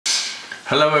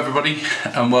Hello everybody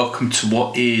and welcome to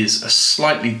what is a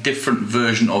slightly different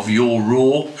version of Your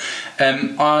Raw.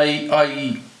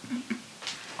 I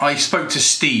spoke to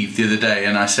Steve the other day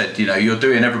and I said, you know, you're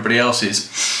doing everybody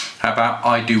else's, how about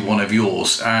I do one of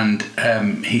yours? And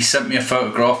he sent me a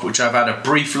photograph which I've had a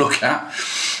brief look at,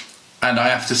 and I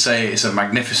have to say it's a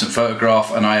magnificent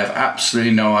photograph and I have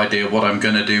absolutely no idea what I'm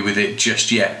going to do with it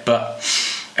just yet, but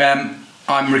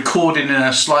I'm recording in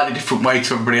a slightly different way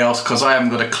to everybody else because I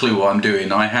haven't got a clue what I'm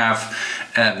doing. I have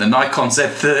the Nikon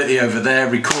Z30 over there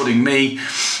recording me,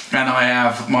 and I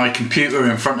have my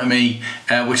computer in front of me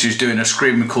which is doing a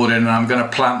screen recording, and I'm going to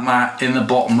plant that in the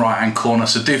bottom right hand corner,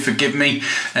 so do forgive me.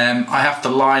 I have to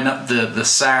line up the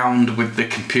sound with the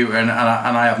computer and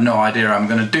I have no idea how I'm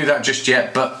going to do that just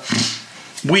yet, but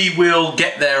we will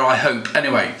get there, I hope.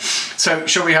 Anyway, so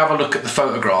shall we have a look at the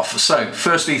photograph? So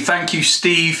firstly, thank you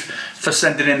Steve for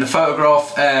sending in the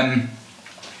photograph.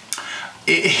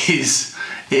 It is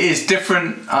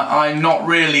different. I'm not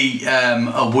really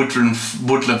a woodland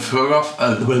photographer.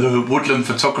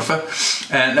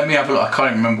 Let me have a look. I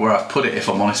can't remember where I've put it, if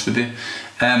I'm honest with you.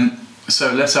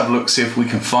 So let's have a look, see if we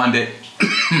can find it.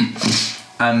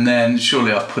 And then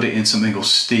surely I've put it in something called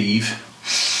Steve.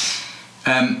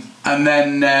 And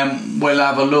then we'll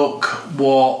have a look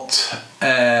what,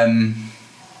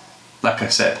 like I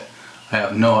said, I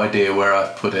have no idea where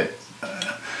I've put it.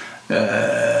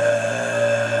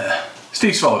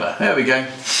 Steve's folder, there we go.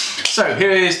 So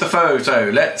here is the photo.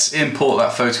 Let's import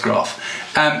that photograph.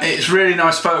 It's a really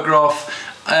nice photograph.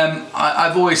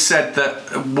 I've always said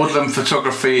that woodland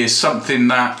photography is something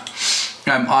that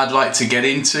I'd like to get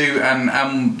into,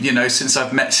 and you know, since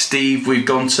I've met Steve, we've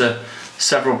gone to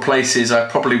several places I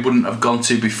probably wouldn't have gone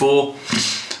to before,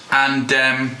 and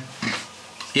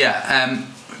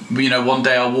you know, one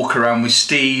day I'll walk around with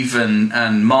Steve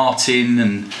and Martin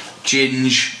and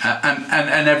Ginge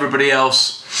and everybody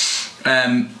else,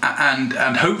 and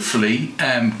hopefully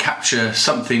capture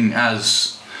something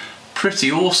as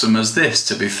pretty awesome as this,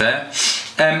 to be fair.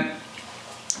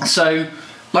 So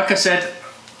like I said,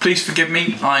 please forgive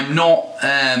me, I'm not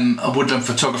a woodland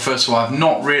photographer, so I've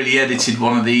not really edited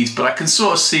one of these, but I can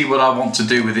sort of see what I want to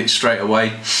do with it straight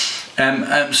away.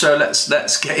 So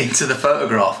let's get into the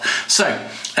photograph. So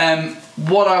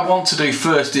what I want to do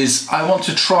first is I want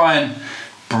to try and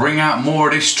bring out more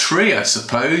of this tree, I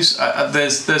suppose.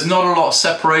 There's not a lot of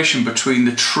separation between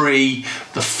the tree,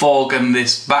 the fog, and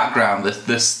this background.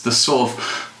 The sort of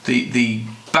the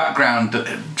background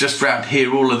just around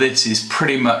here, all of this is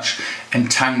pretty much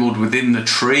entangled within the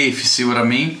tree, if you see what I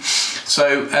mean.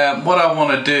 So what I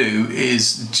want to do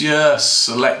is just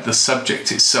select the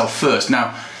subject itself first.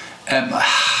 Now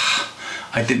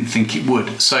I didn't think it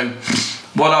would, so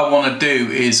what I want to do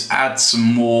is add some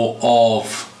more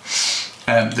of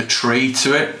the tree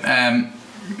to it.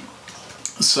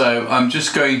 So I'm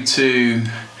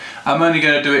only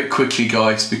going to do it quickly,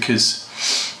 guys, because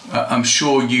I'm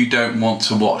sure you don't want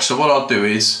to watch. So what I'll do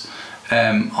is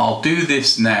I'll do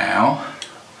this now,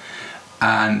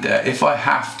 and if I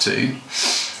have to,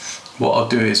 what I'll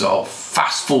do is I'll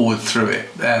fast forward through it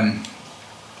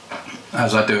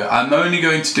as I do it. I'm only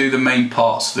going to do the main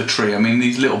parts of the tree. I mean,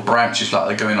 these little branches like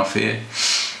they're going off here,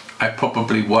 I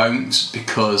probably won't,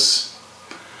 because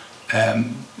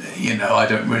you know, I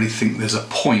don't really think there's a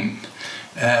point,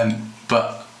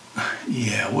 but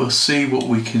yeah, we'll see what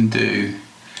we can do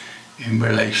in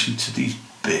relation to these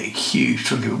big, huge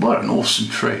trunks. What an awesome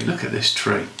tree! Look at this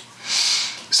tree.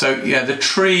 So yeah, the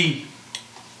tree.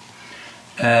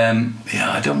 Yeah,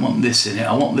 I don't want this in it.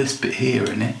 I want this bit here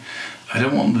in it. I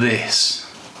don't want this.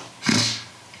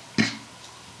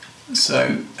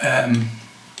 So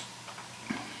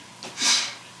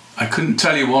I couldn't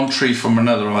tell you one tree from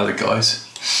another either, guys.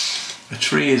 A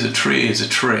tree is a tree is a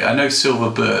tree. I know silver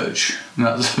birch, and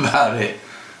that's about it.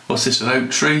 What's this, an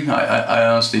oak tree? I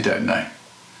honestly don't know.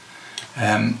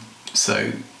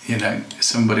 So, you know, if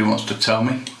somebody wants to tell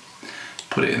me,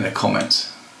 put it in the comments.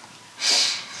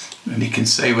 And you can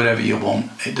say whatever you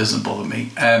want, it doesn't bother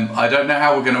me. I don't know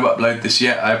how we're going to upload this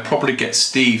yet. I'll probably get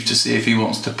Steve to see if he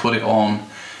wants to put it on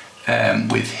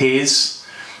with his,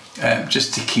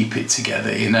 just to keep it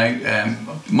together, you know.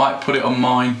 Might put it on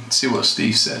mine, see what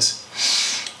Steve says.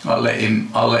 I'll let him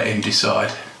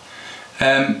decide.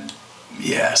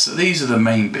 Yeah, so these are the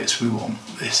main bits we want.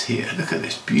 This here, look at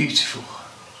this beautiful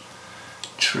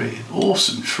tree,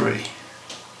 awesome tree.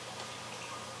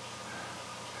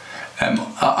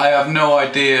 I have no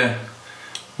idea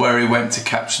where he went to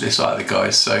capture this either,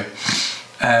 guys, so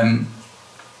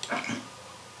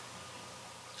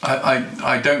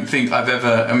I don't think I've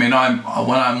ever, I mean,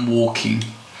 when I'm walking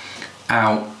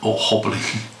out or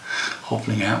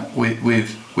hobbling out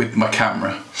with with my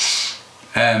camera.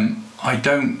 I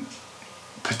don't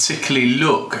particularly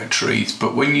look at trees,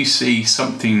 but when you see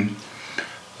something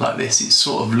like this, it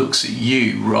sort of looks at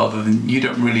you rather than, you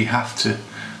don't really have to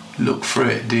look through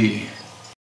it, do you?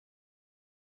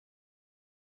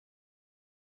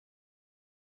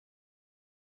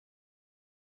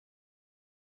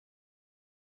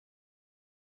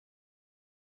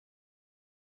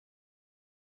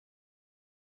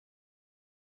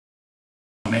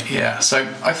 Yeah, so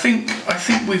I think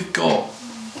we've got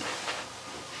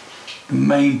the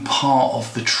main part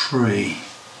of the tree.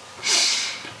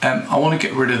 I want to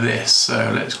get rid of this,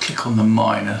 so let's click on the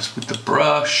minus with the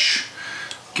brush,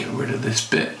 get rid of this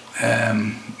bit.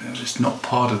 It's not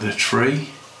part of the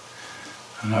tree,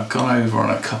 and I've gone over on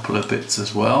a couple of bits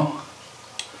as well.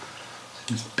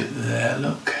 This bit there,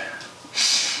 look.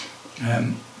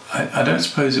 I don't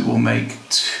suppose it will make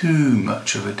too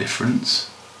much of a difference,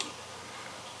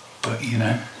 but you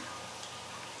know,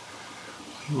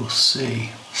 we will see.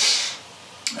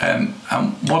 And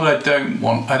what I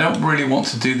don't really want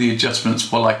to do the adjustments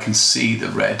while I can see the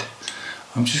red.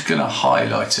 I'm just going to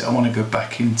highlight it. I want to go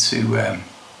back into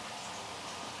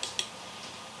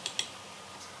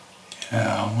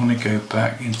I want to go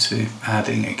back into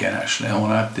adding again. Actually, I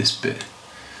want to add this bit.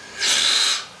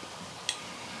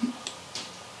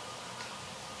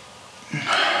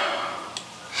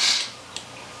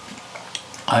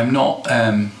 I'm not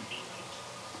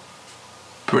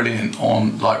brilliant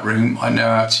on Lightroom. I know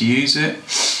how to use it.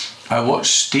 I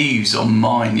watched Steve's on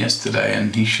mine yesterday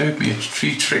and he showed me a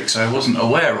few tricks I wasn't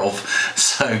aware of,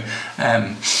 so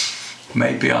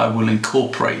maybe I will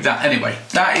incorporate that. Anyway,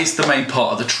 that is the main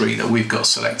part of the tree that we've got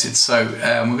selected. So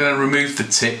we're going to remove the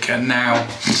tick, and now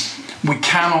we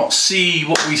cannot see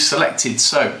what we selected.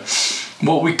 So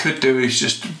what we could do is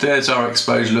just, there's our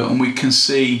exposure look, and we can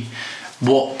see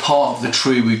what part of the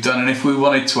tree we've done, and if we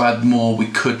wanted to add more we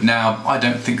could now. I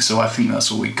don't think so. I think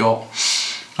that's all we got.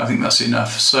 I think that's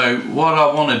enough. So what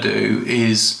I want to do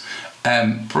is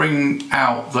bring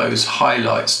out those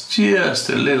highlights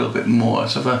just a little bit more.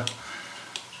 Let's have a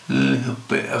little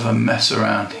bit of a mess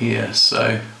around here.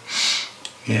 So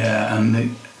yeah,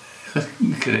 and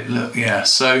look at it, look, yeah.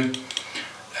 So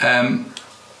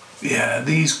yeah,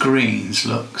 these greens,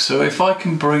 look. So if I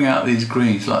can bring out these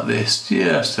greens like this,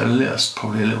 just a little, that's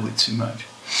probably a little bit too much.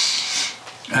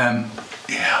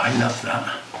 Yeah, I love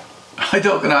that. I'm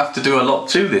not going to have to do a lot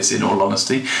to this, in all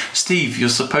honesty. Steve, you're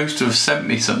supposed to have sent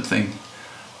me something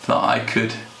that I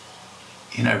could,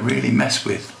 you know, really mess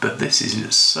with, but this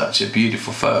is such a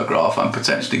beautiful photograph. I'm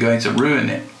potentially going to ruin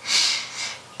it.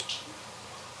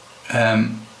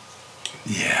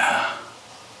 Yeah.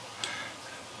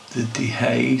 The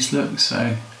dehaze, look,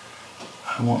 so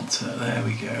I want to, there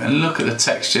we go, and look at the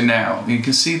texture now. You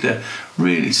can see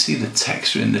really see the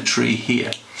texture in the tree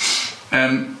here.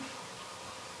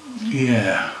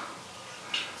 Yeah,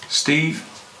 Steve,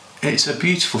 it's a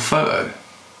beautiful photo.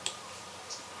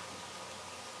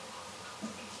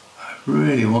 I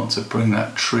really want to bring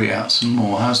that tree out some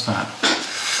more. How's that?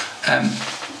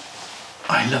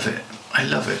 I love it, I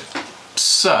love it.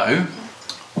 So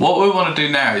what we want to do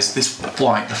now is this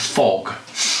white, the fog.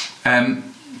 I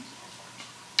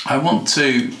want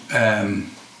to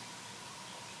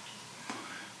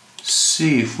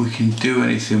see if we can do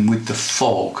anything with the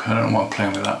fog. I don't know why I'm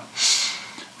playing with that.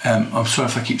 I'm sorry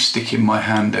if I keep sticking my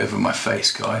hand over my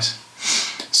face, guys.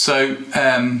 So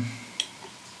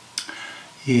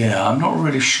yeah, I'm not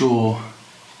really sure.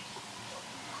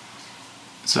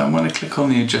 So I'm going to click on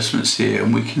the adjustments here,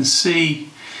 and we can see,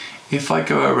 if I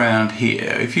go around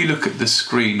here, if you look at the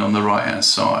screen on the right hand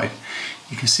side,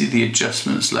 you can see the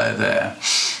adjustments layer there.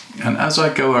 And as I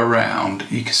go around,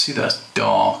 you can see that's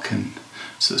dark, and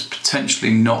so it's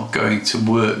potentially not going to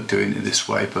work doing it this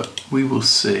way, but we will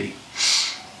see.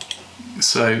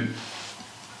 So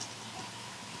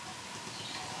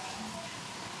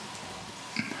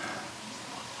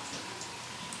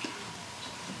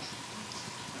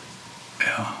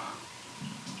yeah,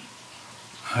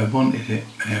 I wanted it,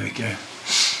 there we go.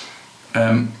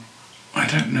 I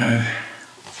don't know.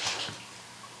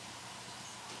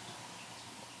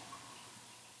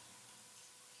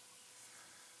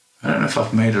 I don't know if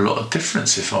I've made a lot of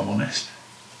difference, if I'm honest.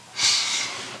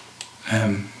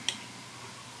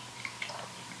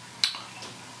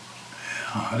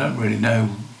 I don't really know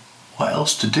what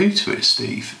else to do to it,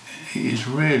 Steve. It is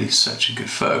really such a good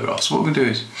photograph. So what we're going to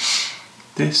do is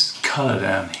this colour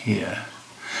down here.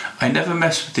 I never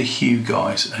mess with the hue,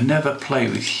 guys. I never play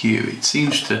with hue. It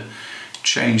seems to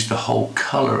change the whole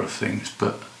colour of things,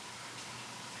 but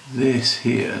this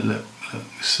here, look,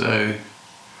 so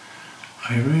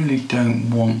I really don't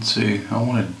want to, I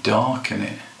want to darken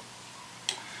it.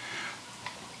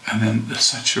 And then the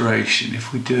saturation,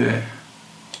 if we do it,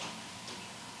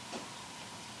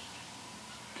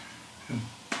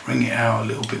 bring it out a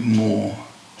little bit more.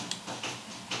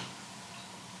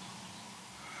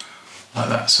 Like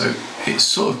that, so it's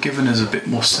sort of given us a bit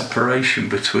more separation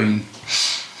between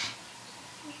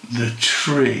the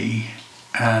tree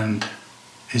and,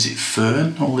 is it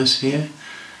fern, all this here?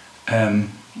 I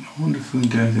wonder if we can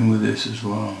do anything with this as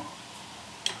well.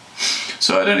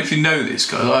 So I don't know if you know this,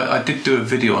 guys, I did do a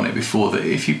video on it before, that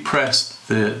if you press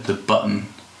the button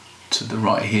to the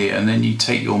right here and then you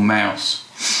take your mouse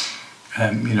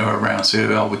you know, around, so here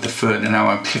we are with the fern, and now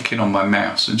I'm clicking on my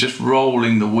mouse and just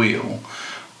rolling the wheel.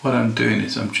 What I'm doing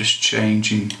is I'm just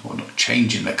changing, well not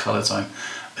changing the colours, I'm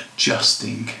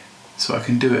adjusting. So I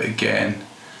can do it again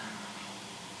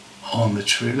on the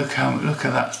tree. Look at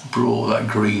that broad, that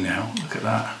green out, look at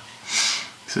that.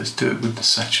 So let's do it with the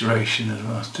saturation as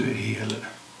well, let's do it here, look.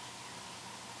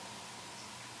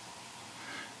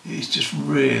 It's just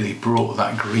really brought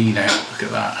that green out, look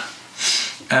at that.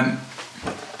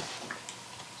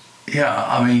 Yeah,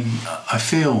 I mean, I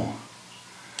feel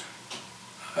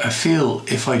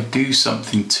if I do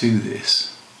something to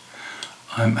this,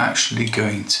 I'm actually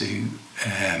going to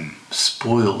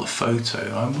spoil the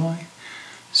photo. I might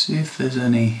see if there's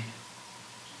any,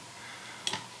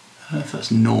 I don't know if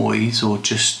that's noise or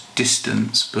just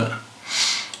distance, but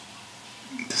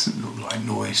it doesn't look like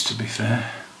noise, to be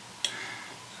fair.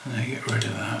 And I get rid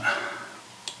of that.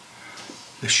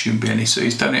 There shouldn't be any, so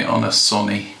he's done it on a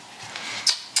Sony.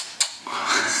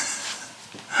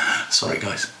 Sorry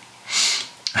guys.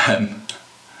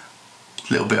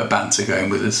 Little bit of banter going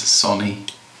with us. Sony,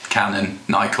 Canon,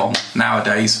 Nikon.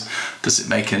 Nowadays, does it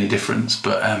make any difference?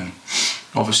 But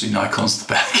obviously Nikon's the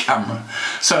better camera.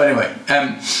 So anyway,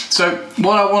 so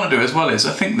what I want to do as well is,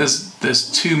 I think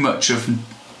there's too much of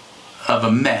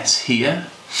a mess here,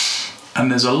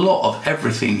 and there's a lot of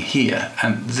everything here,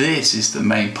 and this is the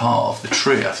main part of the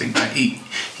tree. I think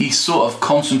he sort of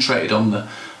concentrated on the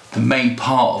main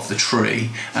part of the tree,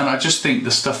 and I just think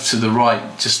the stuff to the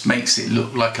right just makes it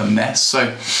look like a mess.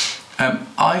 So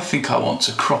I think I want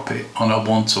to crop it on a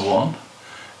 1:1.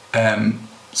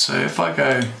 So if I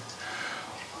go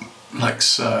like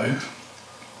so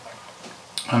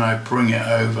and I bring it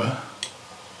over,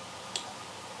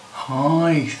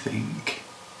 I think,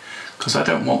 because I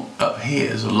don't want up here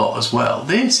as a lot as well,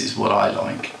 this is what I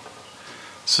like.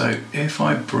 So if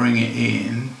I bring it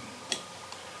in,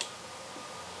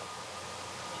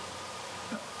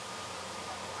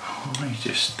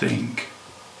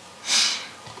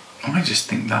 I just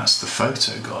think that's the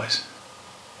photo, guys.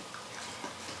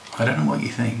 I don't know what you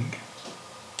think.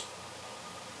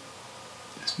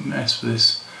 Let's mess with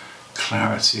this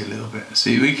clarity a little bit.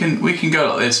 See, we can go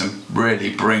like this and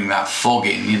really bring that fog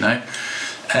in, you know,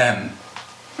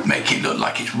 make it look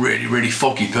like it's really, really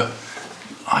foggy. But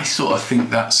I sort of think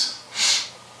that's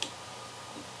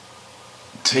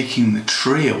taking the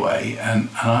tree away, and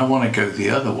I want to go the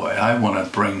other way. I want to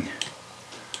bring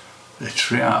the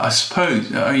tree out. I suppose,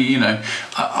 you know,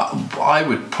 I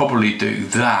would probably do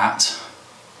that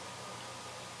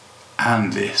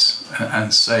and this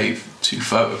and save 2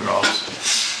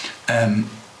 photographs, and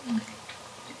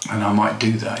I might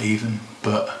do that even.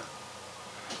 But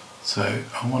so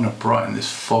I want to brighten this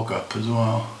fog up as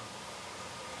well.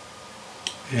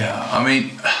 Yeah, I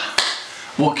mean,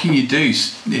 what can you do?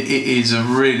 It is a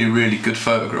really, really good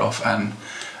photograph, and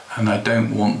I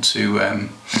don't want to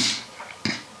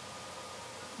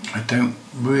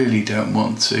really don't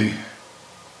want to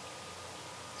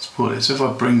spoil it. So if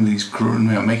I bring these green,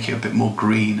 I'll make it a bit more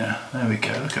greener. There we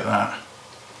go, look at that.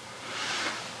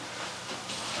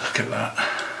 Look at that.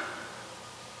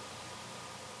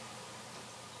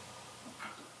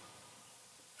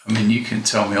 I mean, you can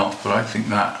tell me off, but I think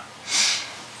that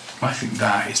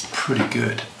is pretty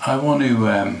good. I want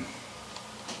to,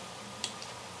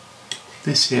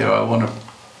 this here, I want to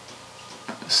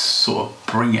sort of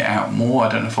bring it out more. I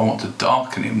don't know if I want to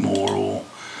darken it more or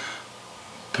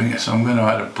bring it, so I'm going to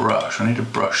add a brush. I need a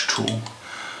brush tool.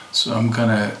 So I'm going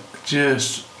to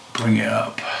just bring it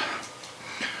up.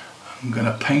 I'm going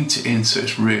to paint it in so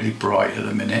it's really bright at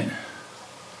the minute,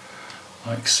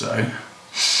 like so.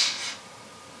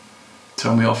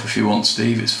 Tell me off if you want,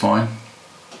 Steve, it's fine.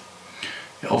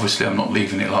 Obviously I'm not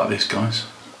leaving it like this, guys.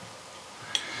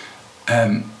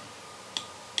 I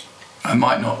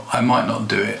might not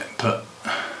do it, but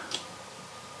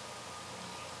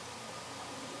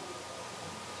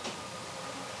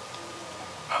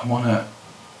I want to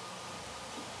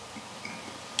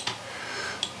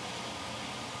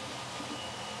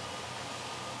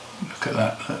look at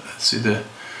see the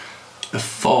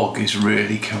fog is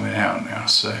really coming out now,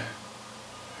 so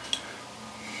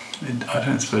I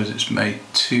don't suppose it's made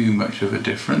too much of a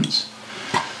difference,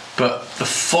 but the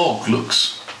fog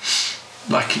looks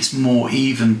like it's more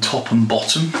even top and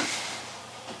bottom,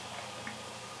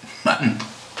 and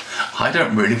I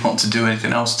don't really want to do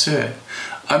anything else to it.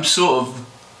 I'm sort of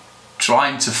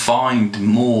trying to find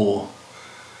more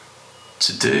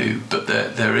to do, but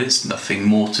there is nothing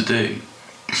more to do.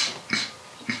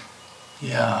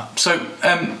 Yeah, so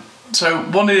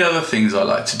one of the other things I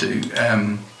like to do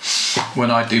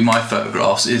when I do my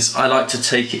photographs is I like to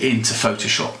take it into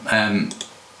Photoshop.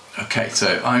 Okay,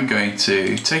 so I'm going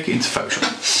to take it into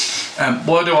Photoshop.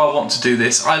 Why do I want to do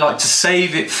this? I like to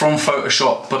save it from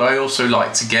Photoshop, but I also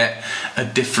like to get a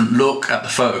different look at the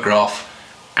photograph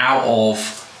out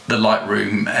of the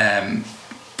Lightroom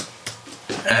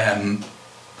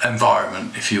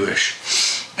environment, if you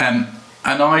wish. And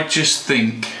I just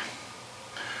think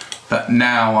that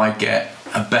now I get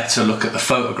a better look at the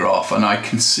photograph, and I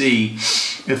can see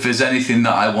if there's anything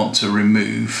that I want to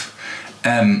remove.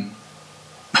 And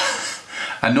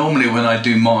normally when I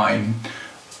do mine,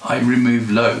 I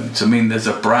remove loads. I mean, there's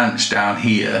a branch down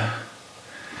here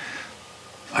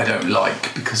I don't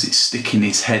like because it's sticking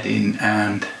his head in,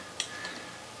 and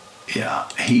yeah,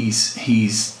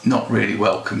 he's not really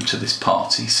welcome to this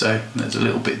party, so there's a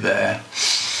little bit there.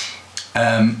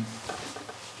 And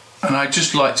I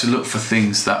just like to look for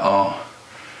things that are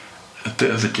a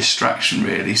bit of a distraction,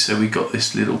 really. So we got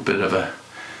this little bit of a,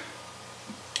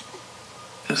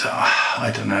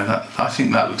 I don't know, that I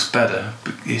think that looks better,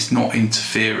 but it's not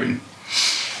interfering.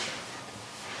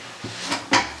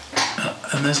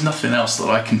 And there's nothing else that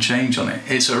I can change on it.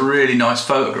 It's a really nice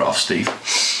photograph, Steve.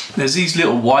 There's these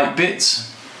little white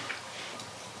bits,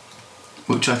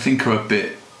 which I think are a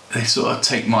bit, they sort of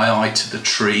take my eye to the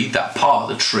tree, that part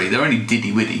of the tree. They're only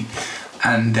diddy widdy,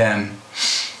 and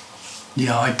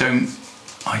yeah, I don't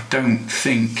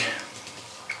think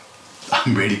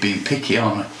I'm really being picky,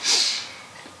 aren't I?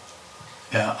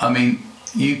 Yeah, I mean,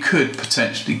 you could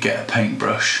potentially get a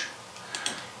paintbrush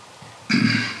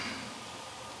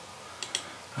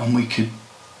and we could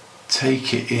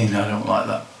take it in. I don't like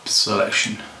that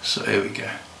selection, so here we go.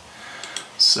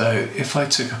 So if I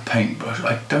took a paintbrush,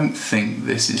 I don't think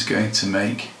this is going to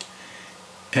make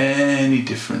any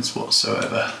difference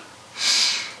whatsoever.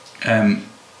 And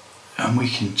we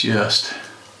can just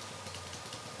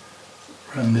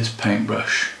run this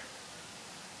paintbrush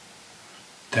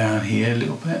down here a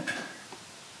little bit.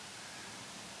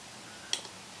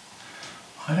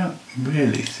 I don't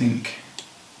really think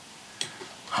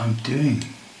I'm doing,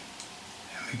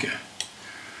 there we go.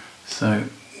 So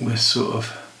we're sort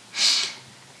of,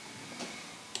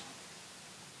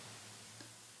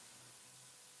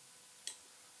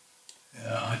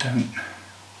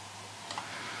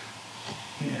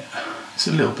 yeah, it's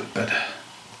a little bit better.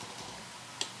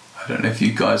 I don't know if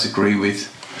you guys agree with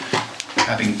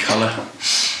adding colour.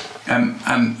 And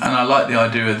I like the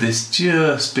idea of this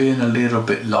just being a little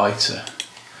bit lighter.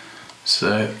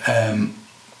 So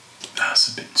that's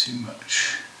a bit too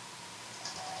much.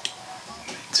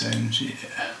 Mid-tones,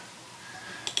 yeah.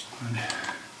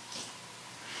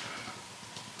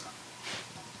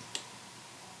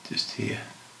 Just here.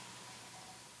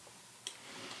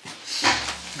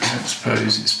 I don't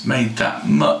suppose it's made that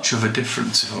much of a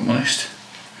difference, if I'm honest.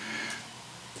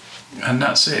 And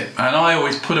that's it. And I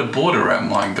always put a border around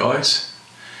mine, guys.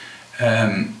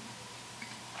 I'm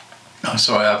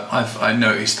sorry, I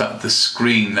noticed that the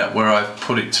screen that where I've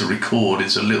put it to record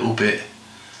is a little bit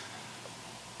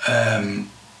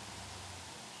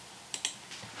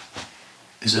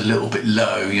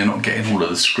low. You're not getting all of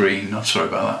the screen. I'm sorry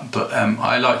about that, but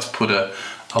I like to put a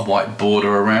white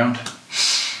border around.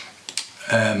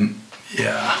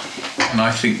 Yeah, and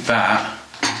I think that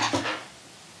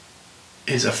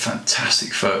is a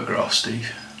fantastic photograph,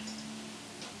 Steve.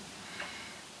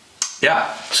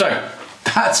 Yeah, so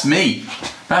that's me.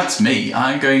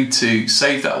 I'm going to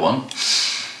save that one,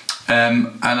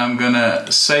 and I'm going to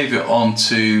save it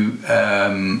onto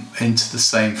into the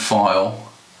same file.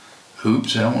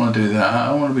 Oops, I don't want to do that. I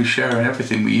don't want to be sharing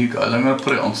everything with you guys. I'm going to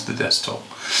put it onto the desktop,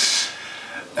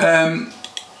 and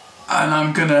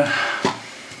I'm going to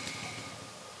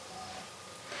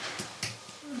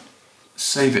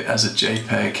save it as a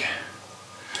JPEG.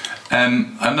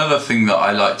 Another thing that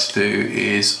I like to do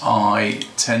is I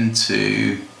tend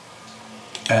to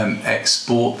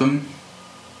export them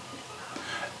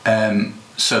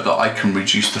so that I can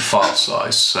reduce the file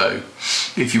size. So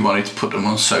if you wanted to put them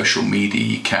on social media,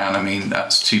 you can. I mean,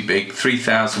 that's too big.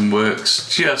 3000 works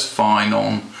just fine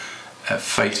on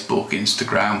Facebook,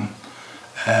 Instagram,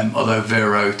 although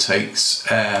Vero takes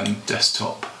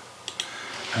desktop.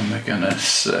 And we're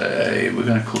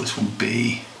gonna call this one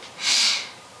B,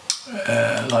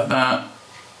 like that.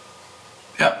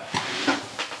 Yep.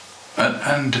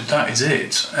 And that is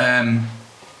it.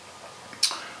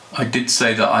 I did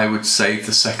say that I would save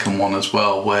the second one as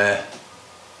well, where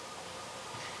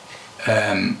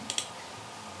I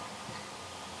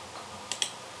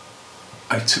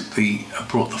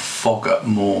brought the fog up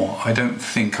more. I don't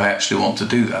think I actually want to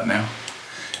do that now,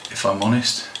 if I'm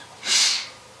honest.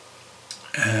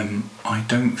 I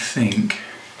don't think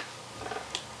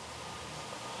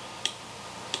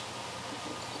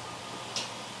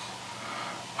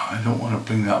I don't want to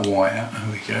bring that white out.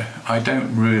 There we go. I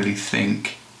don't really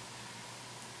think,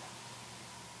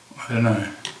 I don't know.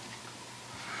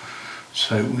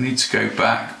 So we need to go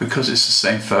back, because it's the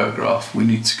same photograph, we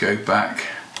need to go back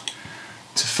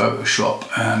to Photoshop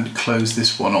and close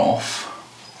this one off.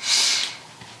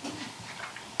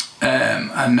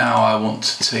 And now I want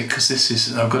to take, because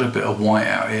I've got a bit of white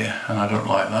out here and I don't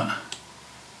like that.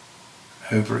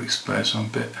 Overexposed on a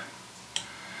bit.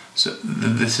 So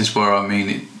this is where I mean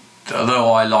it,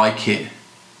 although I like it,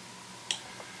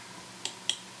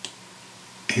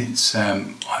 it's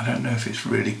I don't know if it's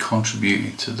really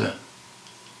contributing to the,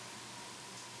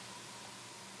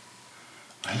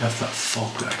 I love that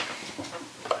fog though.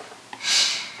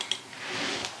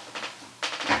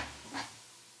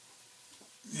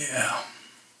 Yeah.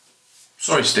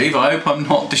 Sorry Steve, I hope I'm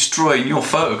not destroying your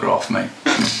photograph, mate.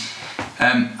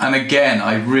 And again,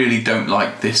 I really don't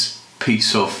like this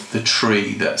piece of the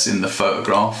tree that's in the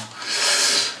photograph.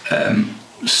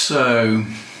 So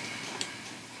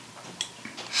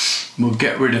we'll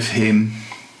get rid of him.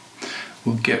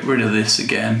 We'll get rid of this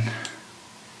again.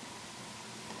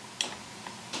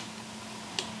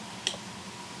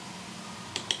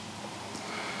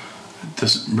 It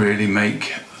doesn't really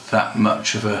make that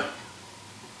much of a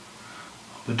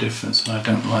difference, and I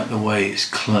don't like the way it's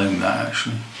cloned that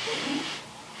actually.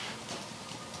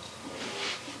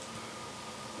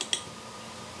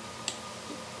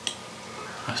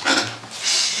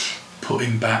 Put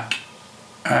him back,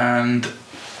 and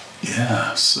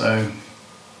yeah, so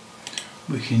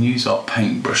we can use our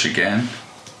paintbrush again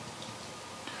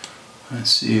and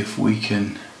see if we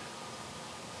can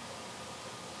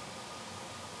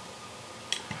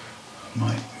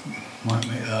might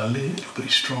make that a little bit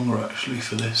stronger actually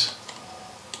for this.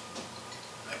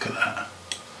 Look at that.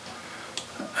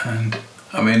 And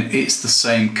I mean, it's the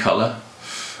same colour.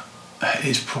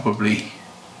 It's probably,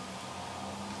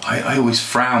 I always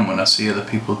frown when I see other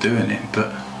people doing it,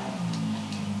 but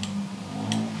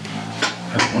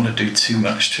I don't want to do too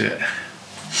much to it.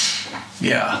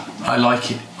 Yeah, I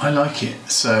like it. I like it.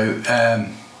 So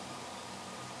I'm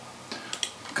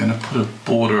going to put a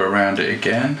border around it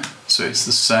again. So it's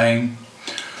the same.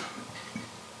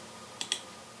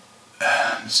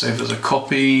 Save as a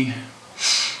copy.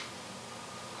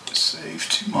 Save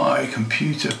to my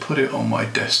computer. Put it on my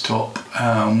desktop,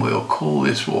 and we'll call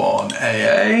this one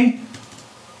AA.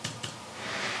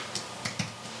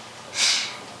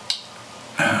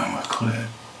 And we'll call it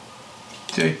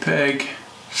JPEG.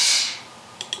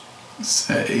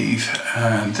 Save,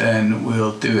 and then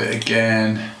we'll do it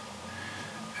again.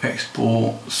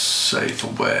 Export, save for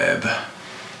web,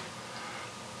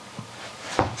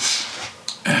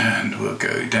 and we'll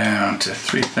go down to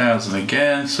 3000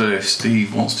 again. So if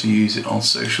Steve wants to use it on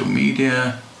social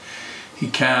media, he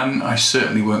can. I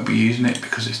certainly won't be using it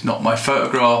because it's not my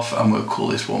photograph, and we'll call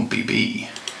this one BB.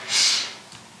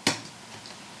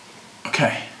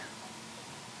 Okay,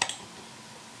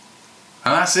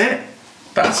 and that's it.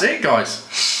 That's it, guys.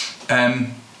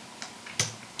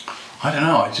 I don't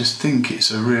know, I just think it's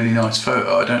a really nice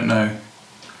photo. I don't know.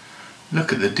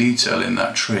 Look at the detail in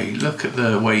that tree. Look at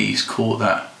the way he's caught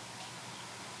that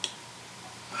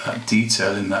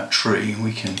detail in that tree.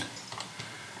 We can,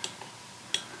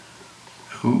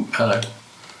 ooh, hello.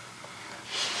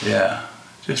 Yeah,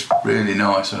 just really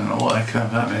nice. I don't know what the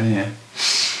heck happening here.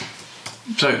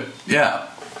 So yeah,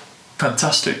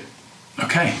 fantastic.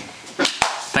 Okay,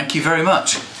 thank you very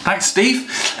much. Thanks, Steve.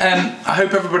 I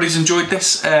hope everybody's enjoyed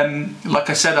this. Like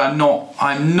I said, I'm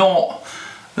not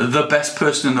the best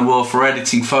person in the world for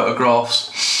editing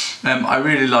photographs. I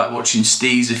really like watching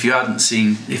Steve's. If you haven't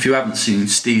seen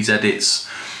Steve's edits,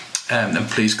 then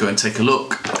please go and take a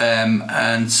look,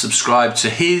 and subscribe to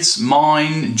his,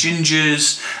 mine,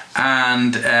 Ginger's,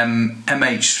 and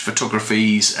MH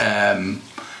Photography's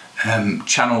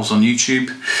channels on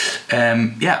YouTube.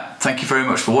 Yeah, thank you very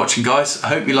much for watching, guys. I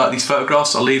hope you like these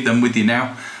photographs. I'll leave them with you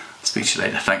now. I'll speak to you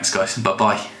later. Thanks, guys, and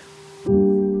bye-bye.